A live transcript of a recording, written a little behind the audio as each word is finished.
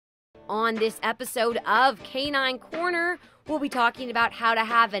On this episode of Canine Corner, we'll be talking about how to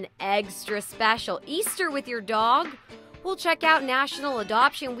have an extra special Easter with your dog. We'll check out National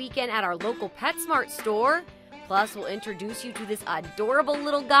Adoption Weekend at our local PetSmart store. Plus, we'll introduce you to this adorable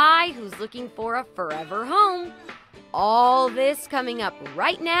little guy who's looking for a forever home. All this coming up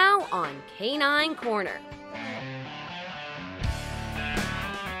right now on Canine Corner.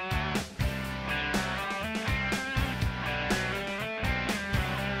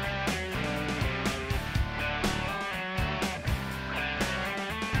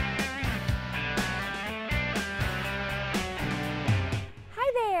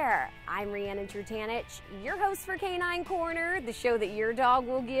 I'm Riannon Trutanich, your host for Canine Corner, the show that your dog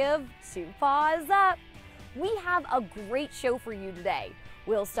will give 2 paws up. We have a great show for you today.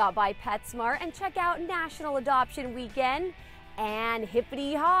 We'll stop by PetSmart and check out National Adoption Weekend. And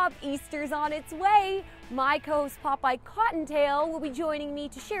hippity hop, Easter's on its way. My co-host Popeye Cottontail will be joining me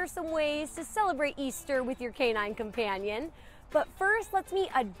to share some ways to celebrate Easter with your canine companion. But first, let's meet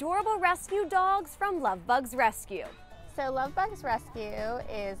adorable rescue dogs from Lovebugs Rescue. So Lovebugs Rescue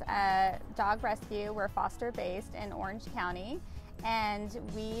is a dog rescue. We're foster-based in Orange County, and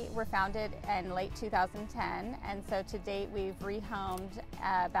we were founded in late 2010. And so to date, we've rehomed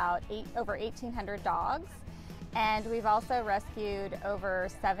about over 1,800 dogs, and we've also rescued over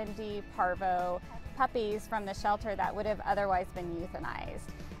 70 parvo puppies from the shelter that would have otherwise been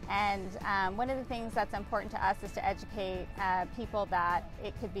euthanized. And one of the things that's important to us is to educate people that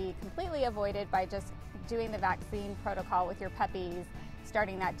it could be completely avoided by just doing the vaccine protocol with your puppies,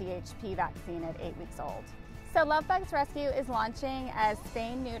 starting that DHP vaccine at 8 weeks old. So Lovebugs Rescue is launching a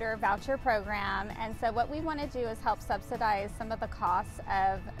spay-neuter voucher program, and so what we want to do is help subsidize some of the costs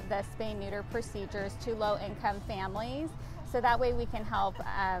of the spay-neuter procedures to low-income families, so that way we can help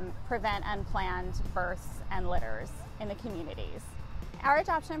prevent unplanned births and litters in the communities. Our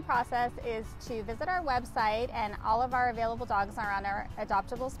adoption process is to visit our website, and all of our available dogs are on our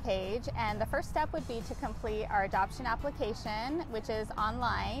adoptables page. And the first step would be to complete our adoption application, which is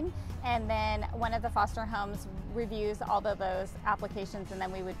online. And then one of the foster homes reviews all of those applications, and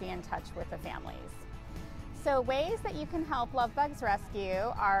then we would be in touch with the families. So ways that you can help Lovebugs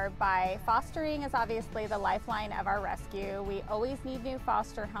Rescue are by fostering is obviously the lifeline of our rescue. We always need new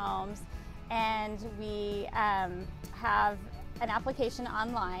foster homes, and we have an application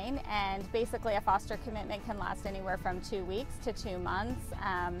online, and basically a foster commitment can last anywhere from 2 weeks to 2 months,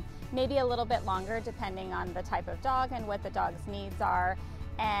 maybe a little bit longer depending on the type of dog and what the dog's needs are.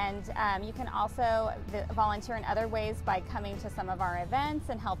 And you can also volunteer in other ways by coming to some of our events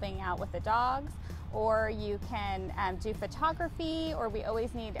and helping out with the dogs, or you can do photography, or we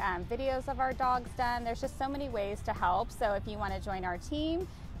always need videos of our dogs done. There's just so many ways to help. So if you want to join our team,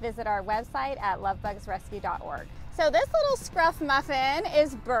 visit our website at lovebugsrescue.org. So this little scruff muffin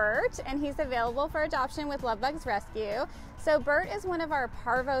is Bert, and he's available for adoption with Lovebugs Rescue. So Bert is one of our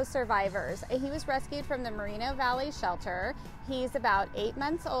parvo survivors. He was rescued from the Moreno Valley shelter. He's about 8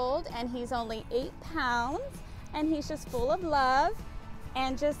 months old, and he's only 8 pounds, and he's just full of love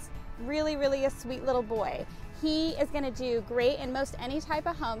and just really, really a sweet little boy. He is going to do great in most any type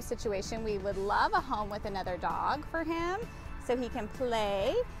of home situation. We would love a home with another dog for him so he can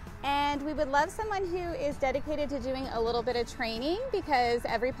play. And we would love someone who is dedicated to doing a little bit of training, because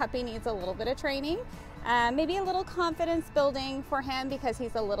every puppy needs a little bit of training. Maybe a little confidence building for him because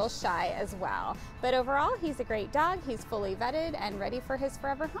he's a little shy as well. But overall, he's a great dog. He's fully vetted and ready for his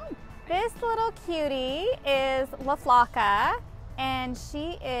forever home. This little cutie is La Flaca, and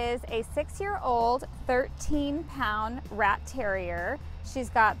she is a 6-year-old, 13-pound rat terrier.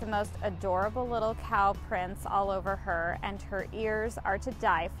 She's got the most adorable little cow prints all over her, and her ears are to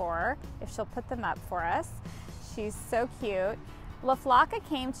die for, if she'll put them up for us. She's so cute. La Flaca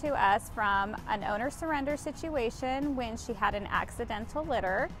came to us from an owner surrender situation when she had an accidental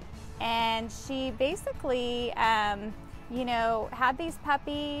litter, and she basically, you know, had these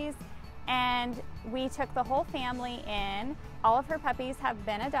puppies, and we took the whole family in. All of her puppies have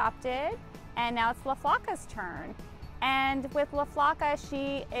been adopted, and now it's La Flaca's turn. And with La Flaca,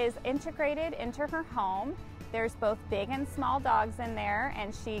 she is integrated into her home. There's both big and small dogs in there,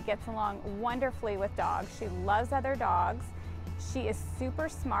 and she gets along wonderfully with dogs. She loves other dogs. She is super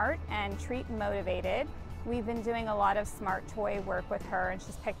smart and treat motivated. We've been doing a lot of smart toy work with her, and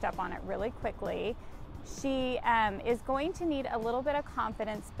she's picked up on it really quickly. She is going to need a little bit of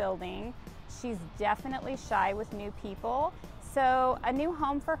confidence building. She's definitely shy with new people. So a new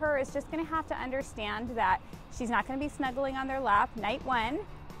home for her is just going to have to understand that she's not going to be snuggling on their lap night one,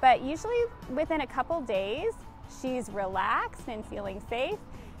 but usually within a couple days, she's relaxed and feeling safe.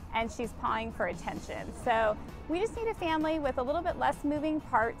 and she's pawing for attention. So we just need a family with a little bit less moving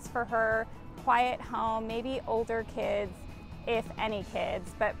parts for her, quiet home, maybe older kids, if any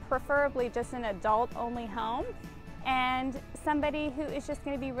kids, but preferably just an adult-only home, and somebody who is just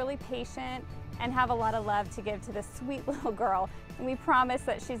going to be really patient and have a lot of love to give to this sweet little girl. And we promise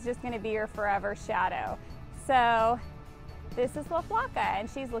that she's just going to be your forever shadow. So this is La Flaca, and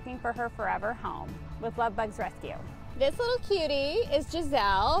she's looking for her forever home with Love Bugs Rescue. This little cutie is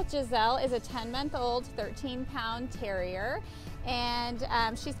Giselle. Giselle is a 10-month-old, 13-pound terrier, and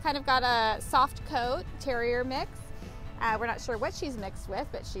she's kind of got a soft coat terrier mix. We're not sure what she's mixed with,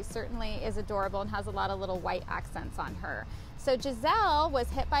 but she certainly is adorable and has a lot of little white accents on her. So Giselle was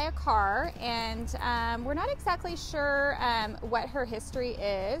hit by a car, and we're not exactly sure what her history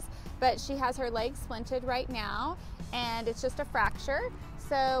is, but she has her leg splinted right now, and it's just a fracture.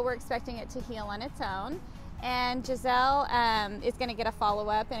 So we're expecting it to heal on its own. And Giselle is going to get a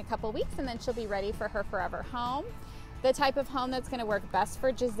follow-up in a couple weeks, and then she'll be ready for her forever home. The type of home that's going to work best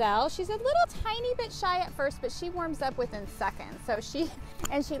for Giselle. She's a little tiny bit shy at first, but she warms up within seconds. So she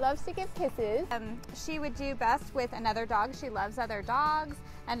loves to give kisses. She would do best with another dog. She loves other dogs,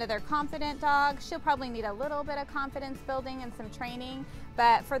 another confident dog. She'll probably need a little bit of confidence building and some training,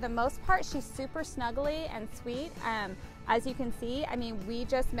 but for the most part, she's super snuggly and sweet. As you can see, I mean, we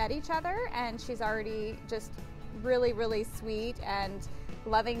just met each other, and she's already just really, really sweet and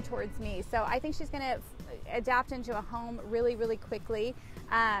loving towards me. So I think she's going to adapt into a home really, really quickly,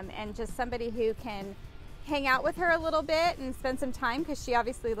 and just somebody who can hang out with her a little bit and spend some time, because she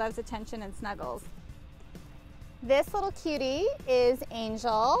obviously loves attention and snuggles. This little cutie is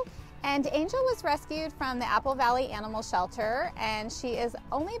Angel, and Angel was rescued from the Apple Valley Animal Shelter, and she is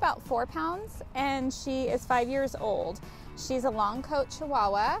only about 4 pounds, and she is 5 years old. She's a long coat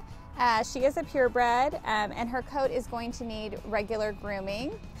Chihuahua. She is a purebred, and her coat is going to need regular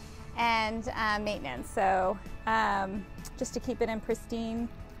grooming and maintenance, so just to keep it in pristine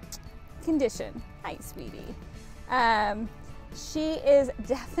condition. Hi, sweetie. She is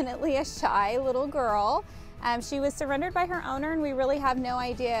definitely a shy little girl. She was surrendered by her owner, and we really have no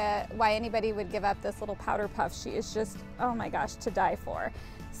idea why anybody would give up this little powder puff. She is just, oh my gosh, to die for.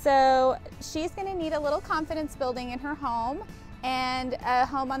 So she's going to need a little confidence building in her home, and a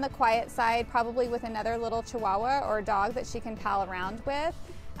home on the quiet side, probably with another little Chihuahua or dog that she can pal around with.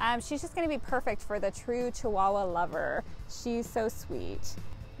 She's just going to be perfect for the true Chihuahua lover. She's so sweet.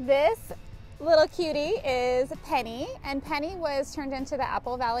 This little cutie is Penny, and Penny was turned into the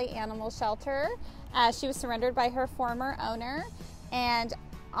Apple Valley Animal Shelter. She was surrendered by her former owner, and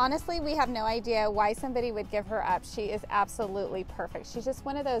honestly, we have no idea why somebody would give her up. She is absolutely perfect. She's just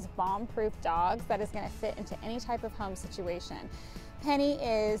one of those bomb-proof dogs that is going to fit into any type of home situation. Penny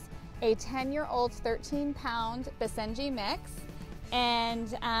is a 10-year-old, 13-pound Basenji mix,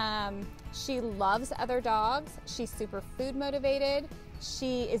 and she loves other dogs. She's super food motivated.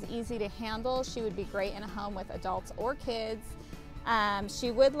 She is easy to handle. She would be great in a home with adults or kids.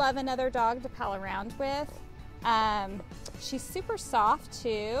 She would love another dog to pal around with. She's super soft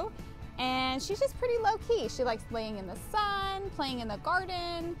too, and she's just pretty low-key. She likes laying in the sun, playing in the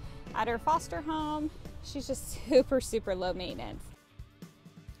garden, at her foster home. She's just super, super low maintenance.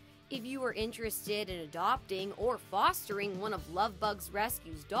 If you are interested in adopting or fostering one of Love Bugs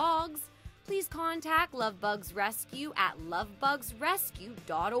Rescue's dogs, please contact Love Bugs Rescue at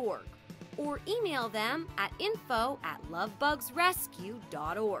lovebugsrescue.org or email them at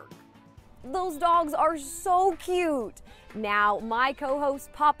info@lovebugsrescue.org. Those dogs are so cute. Now, my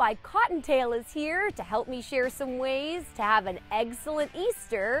co-host Popeye Cottontail is here to help me share some ways to have an excellent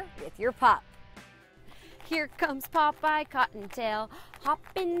Easter with your pup. Here comes Popeye Cottontail,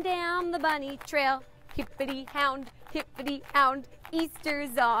 hopping down the bunny trail. Hippity hound,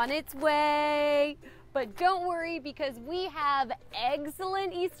 Easter's on its way. But don't worry, because we have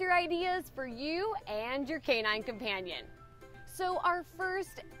excellent Easter ideas for you and your canine companion. So our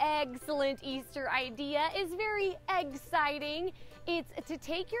first excellent Easter idea is very exciting. It's to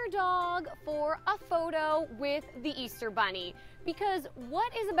take your dog for a photo with the Easter Bunny. Because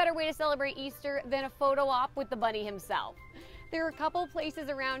what is a better way to celebrate Easter than a photo op with the bunny himself? There are a couple places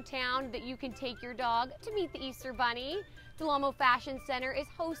around town that you can take your dog to meet the Easter Bunny. Delamo Fashion Center is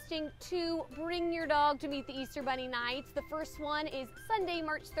hosting 2 Bring Your Dog to Meet the Easter Bunny nights. The first one is Sunday,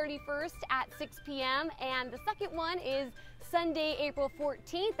 March 31st at 6 p.m. and the second one is Sunday, April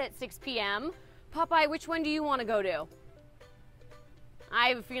 14th at 6 p.m. Popeye, which one do you want to go to? I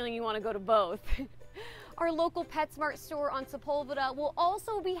have a feeling you want to go to both. Our local PetSmart store on Sepulveda will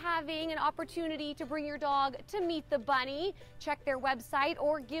also be having an opportunity to bring your dog to meet the bunny. Check their website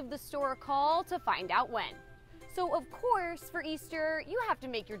or give the store a call to find out when. So of course, for Easter, you have to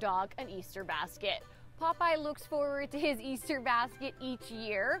make your dog an Easter basket. Popeye looks forward to his Easter basket each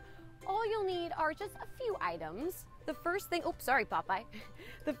year. All you'll need are just a few items. The first thing, oops, sorry Popeye.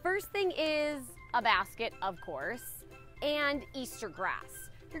 The first thing is a basket, of course, and Easter grass.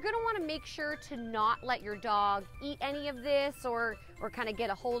 You're gonna wanna make sure to not let your dog eat any of this or kind of get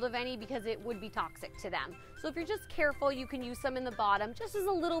a hold of any, because it would be toxic to them. So if you're just careful, you can use some in the bottom, just as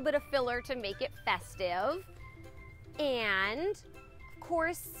a little bit of filler to make it festive. And of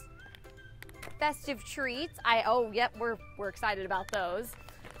course, festive treats. Oh, yep, we're excited about those.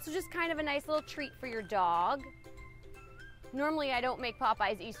 So just kind of a nice little treat for your dog. Normally I don't make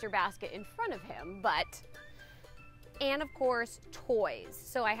Popeye's Easter basket in front of him, and of course, toys.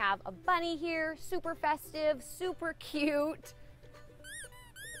 So I have a bunny here, super festive, super cute.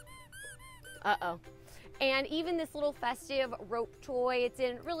 Uh-oh. And even this little festive rope toy, it's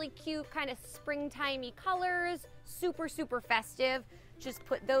in really cute, kind of springtimey colors, super, super festive. Just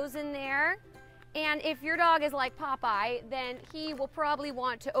put those in there. And if your dog is like Popeye, then he will probably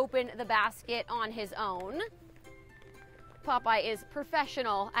want to open the basket on his own. Popeye is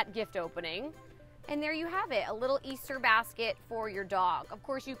professional at gift opening. And there you have it, a little Easter basket for your dog. Of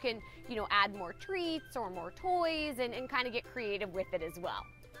course, you can, add more treats or more toys and kind of get creative with it as well.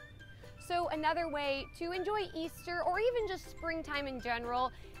 So another way to enjoy Easter, or even just springtime in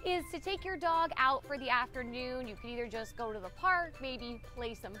general, is to take your dog out for the afternoon. You can either just go to the park, maybe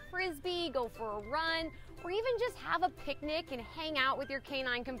play some frisbee, go for a run, or even just have a picnic and hang out with your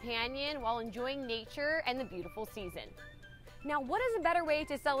canine companion while enjoying nature and the beautiful season. Now, what is a better way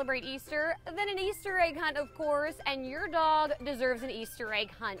to celebrate Easter than an Easter egg hunt, of course, and your dog deserves an Easter egg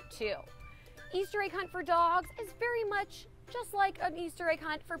hunt too. Easter egg hunt for dogs is very much just like an Easter egg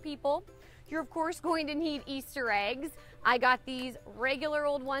hunt for people. You're of course going to need Easter eggs. I got these regular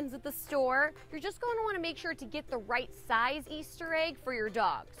old ones at the store. You're just going to want to make sure to get the right size Easter egg for your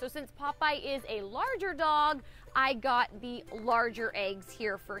dog. So since Popeye is a larger dog, I got the larger eggs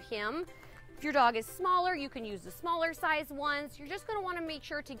here for him. If your dog is smaller, you can use the smaller size ones. You're just going to want to make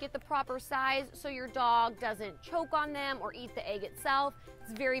sure to get the proper size so your dog doesn't choke on them or eat the egg itself.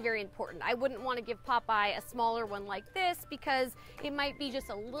 It's very, very important. I wouldn't want to give Popeye a smaller one like this because it might be just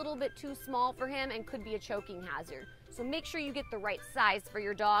a little bit too small for him and could be a choking hazard. So make sure you get the right size for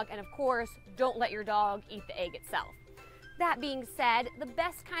your dog, and of course, don't let your dog eat the egg itself. That being said, the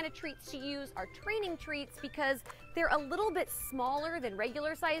best kind of treats to use are training treats because they're a little bit smaller than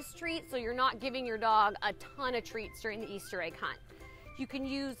regular sized treats, so you're not giving your dog a ton of treats during the Easter egg hunt. You can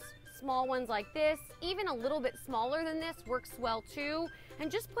use small ones like this, even a little bit smaller than this works well too,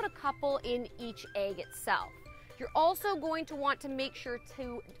 and just put a couple in each egg itself. You're also going to want to make sure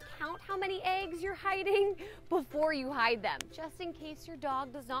to count how many eggs you're hiding before you hide them. Just in case your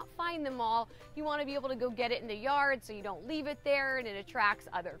dog does not find them all, you want to be able to go get it in the yard so you don't leave it there and it attracts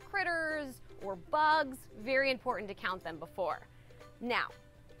other critters or bugs. Very important to count them before. Now,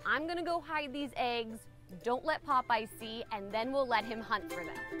 I'm gonna go hide these eggs. Don't let Popeye see, and then we'll let him hunt for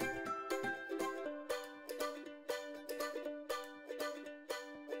them.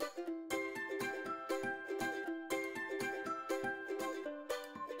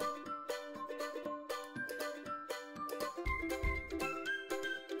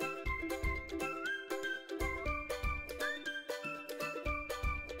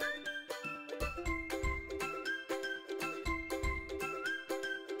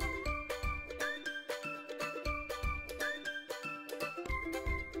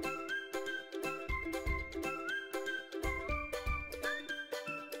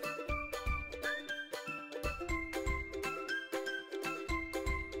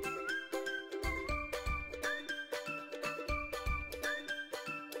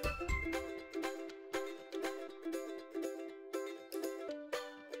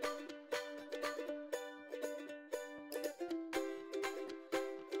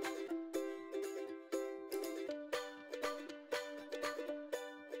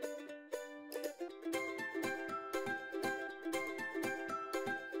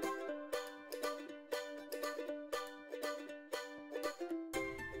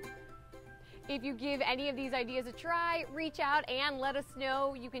 If you give any of these ideas a try, reach out and let us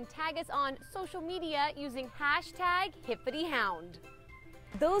know. You can tag us on social media using #HippityHound.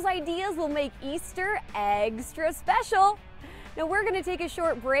 Those ideas will make Easter extra special. Now we're going to take a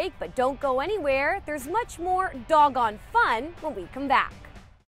short break, but don't go anywhere. There's much more doggone fun when we come back.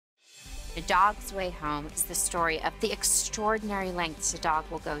 A Dog's Way Home is the story of the extraordinary lengths a dog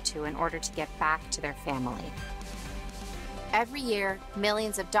will go to in order to get back to their family. Every year,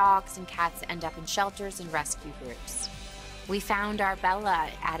 millions of dogs and cats end up in shelters and rescue groups. We found our Bella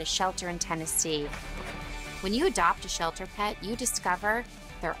at a shelter in Tennessee. When you adopt a shelter pet, you discover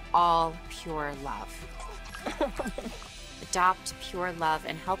they're all pure love. Adopt pure love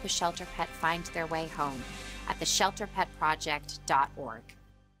and help a shelter pet find their way home at theshelterpetproject.org.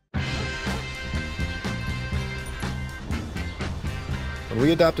 When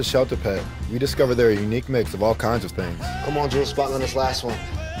we adopt a shelter pet, we discover they're a unique mix of all kinds of things. Come on, Drew, spot on this last one.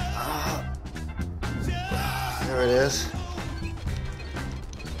 There it is.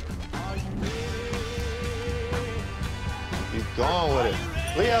 Keep going with it.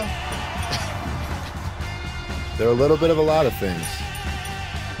 Leo. They're a little bit of a lot of things,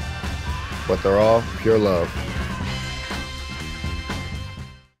 but they're all pure love.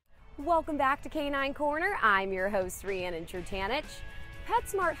 Welcome back to Canine Corner. I'm your host, Riannon Trutanich.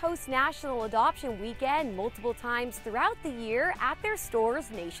 PetSmart hosts National Adoption Weekend multiple times throughout the year at their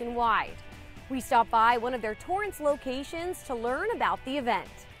stores nationwide. We stopped by one of their Torrance locations to learn about the event.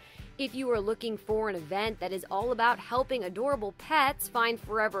 If you are looking for an event that is all about helping adorable pets find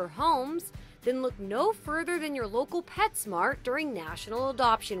forever homes, then look no further than your local PetSmart during National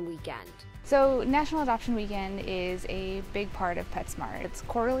Adoption Weekend. So National Adoption Weekend is a big part of PetSmart. It's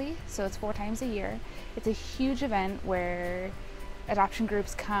quarterly, so it's 4 times a year. It's a huge event where adoption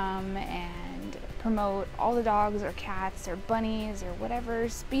groups come and promote all the dogs or cats or bunnies or whatever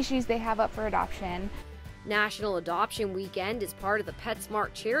species they have up for adoption. National Adoption Weekend is part of the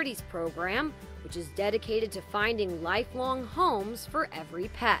PetSmart Charities program, which is dedicated to finding lifelong homes for every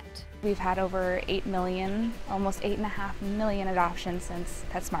pet. We've had over 8 million, almost 8.5 million adoptions since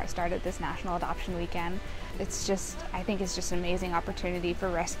PetSmart started this National Adoption Weekend. It's just, I think it's just an amazing opportunity for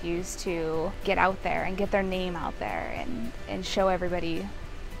rescues to get out there and get their name out there and show everybody,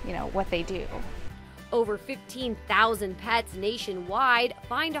 you know, what they do. Over 15,000 pets nationwide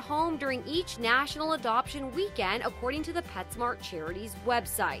find a home during each National Adoption Weekend, according to the PetSmart Charities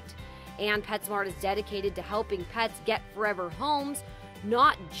website. And PetSmart is dedicated to helping pets get forever homes,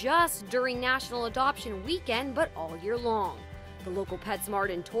 not just during National Adoption Weekend, but all year long. The local PetSmart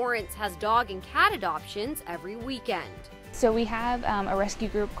in Torrance has dog and cat adoptions every weekend. So we have a rescue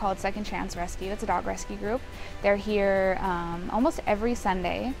group called Second Chance Rescue. It's a dog rescue group. They're here almost every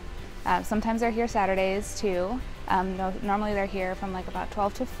Sunday. Sometimes they're here Saturdays too. Normally they're here from like about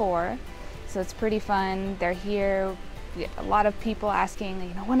 12 to 4. So it's pretty fun. They're here. We get a lot of people asking,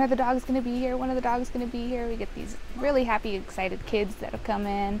 you know, when are the dogs going to be here? When are the dogs going to be here? We get these really happy, excited kids that have come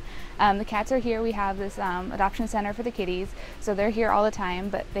in. The cats are here. We have this adoption center for the kitties, so they're here all the time,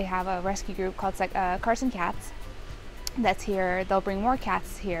 but they have a rescue group called Carson Cats that's here. They'll bring more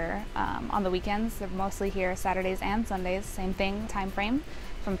cats here on the weekends. They're mostly here Saturdays and Sundays, same thing, time frame,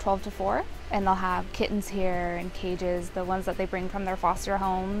 from 12 to 4. And they'll have kittens here in cages, the ones that they bring from their foster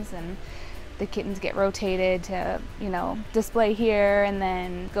homes, and the kittens get rotated to, you know, display here and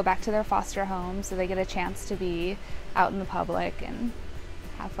then go back to their foster home, so they get a chance to be out in the public and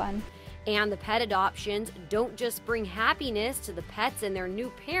have fun. And the pet adoptions don't just bring happiness to the pets and their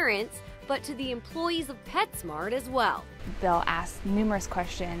new parents, but to the employees of PetSmart as well. They'll ask numerous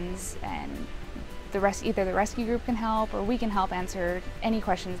questions, and either the rescue group can help or we can help answer any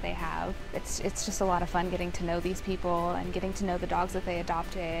questions they have. It's just a lot of fun getting to know these people and getting to know the dogs that they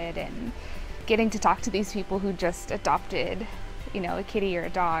adopted and getting to talk to these people who just adopted, you know, a kitty or a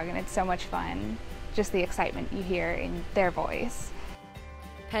dog, and it's so much fun, just the excitement you hear in their voice.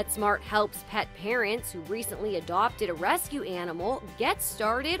 PetSmart helps pet parents who recently adopted a rescue animal get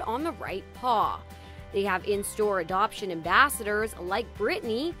started on the right paw. They have in-store adoption ambassadors like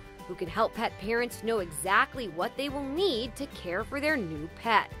Brittany, who can help pet parents know exactly what they will need to care for their new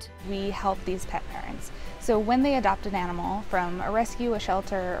pet. We help these pet parents. So when they adopt an animal from a rescue, a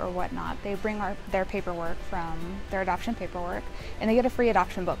shelter, or whatnot, they bring their paperwork from their adoption paperwork, and they get a free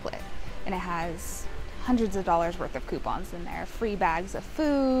adoption booklet. And it has hundreds of dollars worth of coupons in there. Free bags of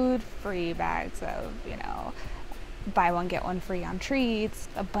food, free bags of, you know, buy one, get one free on treats,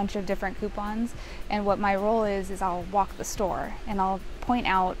 a bunch of different coupons. And what my role is I'll walk the store and I'll point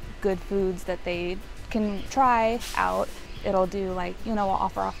out good foods that they can try out. It'll do, like, you know, we'll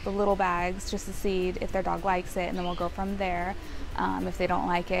offer off the little bags just to see if their dog likes it, and then we'll go from there. If they don't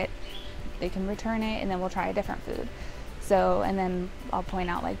like it, they can return it, and then we'll try a different food. So, and then I'll point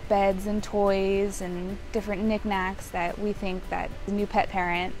out like beds and toys and different knickknacks that we think that the new pet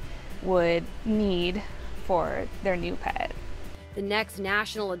parent would need for their new pet. The next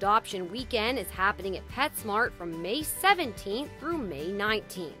National Adoption Weekend is happening at PetSmart from May 17th through May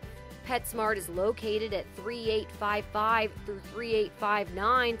 19th. PetSmart is located at 3855 through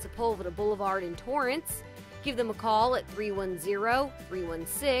 3859 Sepulveda Boulevard in Torrance. Give them a call at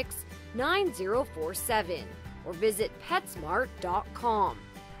 310-316-9047 or visit PetSmart.com.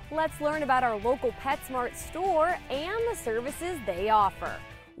 let's learn about our local PetSmart store and the services they offer.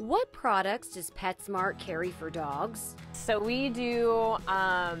 What products does PetSmart carry for dogs? So we do,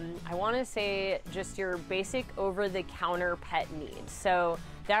 I want to say just your basic over-the-counter pet needs. So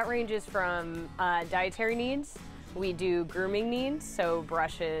that ranges from dietary needs. We do grooming needs, so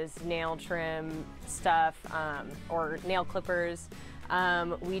brushes, nail trim stuff, or nail clippers.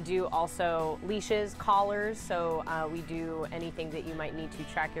 We do also leashes, collars, so we do anything that you might need to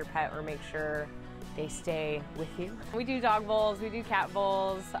track your pet or make sure they stay with you. We do dog bowls, we do cat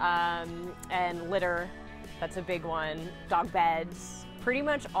bowls, and litter. That's a big one. Dog beds. Pretty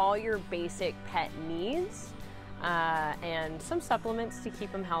much all your basic pet needs, and some supplements to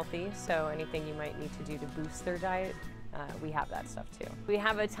keep them healthy. So anything you might need to do to boost their diet, we have that stuff too. We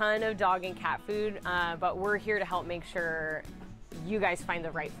have a ton of dog and cat food, but we're here to help make sure you guys find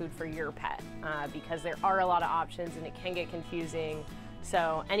the right food for your pet, because there are a lot of options and it can get confusing.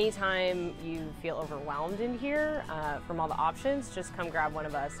 So anytime you feel overwhelmed in here from all the options, just come grab one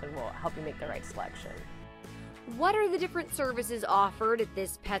of us and we'll help you make the right selection. What are the different services offered at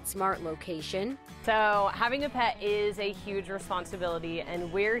this PetSmart location? So having a pet is a huge responsibility,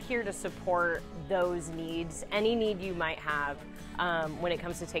 and we're here to support those needs, any need you might have when it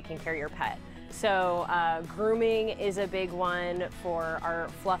comes to taking care of your pet. So grooming is a big one for our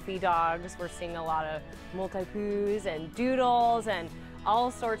fluffy dogs. We're seeing a lot of multi-poos and doodles and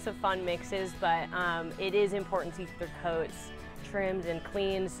all sorts of fun mixes, but it is important to keep their coats trimmed and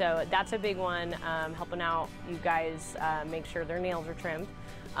clean, so that's a big one, helping out you guys make sure their nails are trimmed.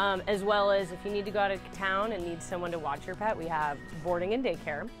 As well as if you need to go out of town and need someone to watch your pet, we have boarding and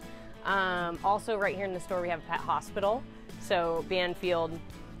daycare. Also right here in the store we have a pet hospital, so Banfield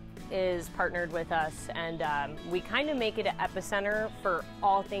is partnered with us, and we kind of make it an epicenter for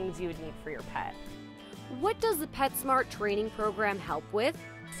all things you would need for your pet. What does the PetSmart training program help with?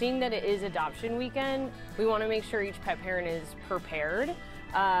 Seeing that it is adoption weekend, we want to make sure each pet parent is prepared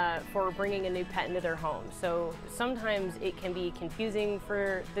for bringing a new pet into their home. So sometimes it can be confusing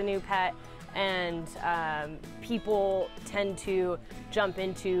for the new pet, and people tend to jump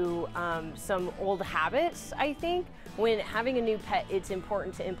into some old habits, I think. When having a new pet, it's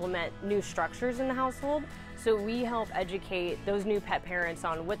important to implement new structures in the household. So we help educate those new pet parents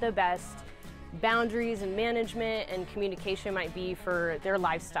on what the best boundaries and management and communication might be for their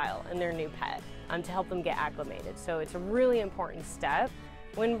lifestyle and their new pet, to help them get acclimated. So it's a really important step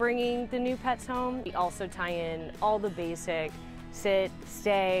when bringing the new pets home. We also tie in all the basic sit,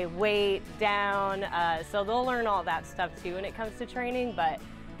 stay, wait, down, so they'll learn all that stuff too when it comes to training, but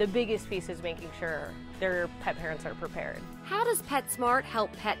the biggest piece is making sure their pet parents are prepared. How does PetSmart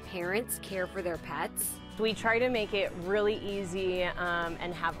help pet parents care for their pets? We try to make it really easy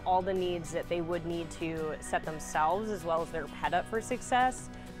and have all the needs that they would need to set themselves as well as their pet up for success.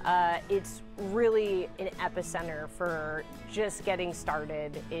 It's really an epicenter for just getting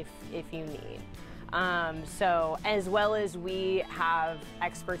started if you need. So as well as we have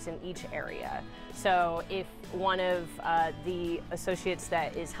experts in each area. So if one of the associates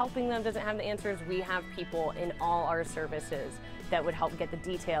that is helping them doesn't have the answers, we have people in all our services that would help get the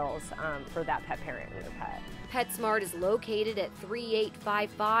details for that pet parent and their pet. PetSmart is located at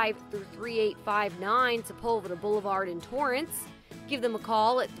 3855 through 3859 Sepulveda Boulevard in Torrance. Give them a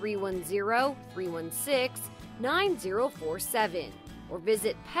call at 310-316-9047 or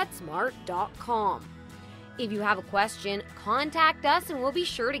visit PetSmart.com. If you have a question, contact us and we'll be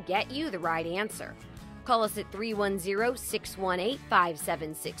sure to get you the right answer. Call us at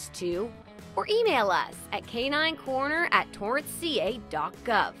 310-618-5762 or email us at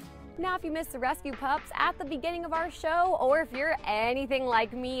caninecorner@torranceca.gov. Now, if you missed the rescue pups at the beginning of our show, or if you're anything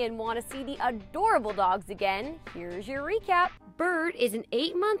like me and want to see the adorable dogs again, here's your recap. Bert is an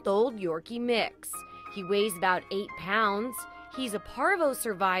 8-month-old Yorkie mix. He weighs about 8 pounds. He's a parvo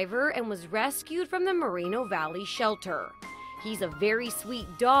survivor and was rescued from the Moreno Valley shelter. He's a very sweet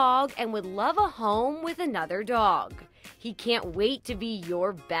dog and would love a home with another dog. He can't wait to be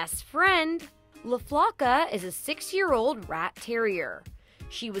your best friend. La Flaca is a 6-year-old rat terrier.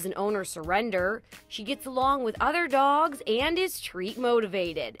 She was an owner surrender. She gets along with other dogs and is treat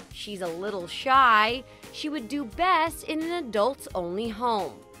motivated. She's a little shy. She would do best in an adults-only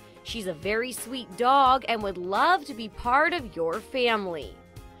home. She's a very sweet dog and would love to be part of your family.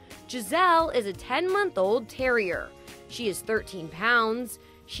 Giselle is a 10-month-old terrier. She is 13 pounds.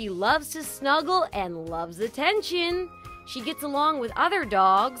 She loves to snuggle and loves attention. She gets along with other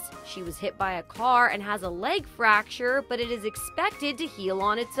dogs. She was hit by a car and has a leg fracture, but it is expected to heal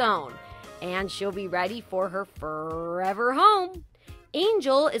on its own. And she'll be ready for her forever home.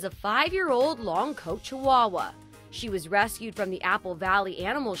 Angel is a 5-year-old long coat Chihuahua. She was rescued from the Apple Valley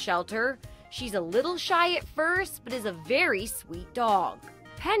Animal Shelter. She's a little shy at first, but is a very sweet dog.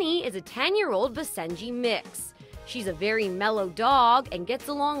 Penny is a 10-year-old Basenji mix. She's a very mellow dog and gets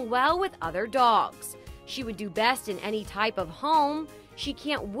along well with other dogs. She would do best in any type of home. She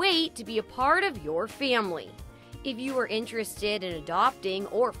can't wait to be a part of your family. If you are interested in adopting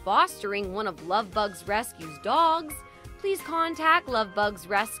or fostering one of Lovebugs Rescue's dogs, please contact Lovebugs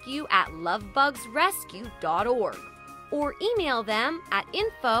Rescue at lovebugsrescue.org or email them at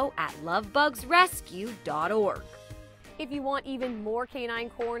info@lovebugsrescue.org. If you want even more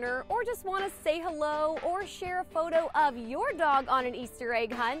Canine Corner or just want to say hello or share a photo of your dog on an Easter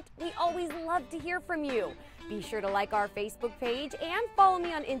egg hunt, we always love to hear from you. Be sure to like our Facebook page and follow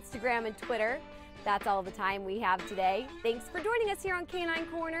me on Instagram and Twitter. That's all the time we have today. Thanks for joining us here on Canine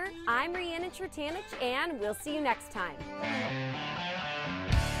Corner. I'm Riannon Trutanich, and we'll see you next time.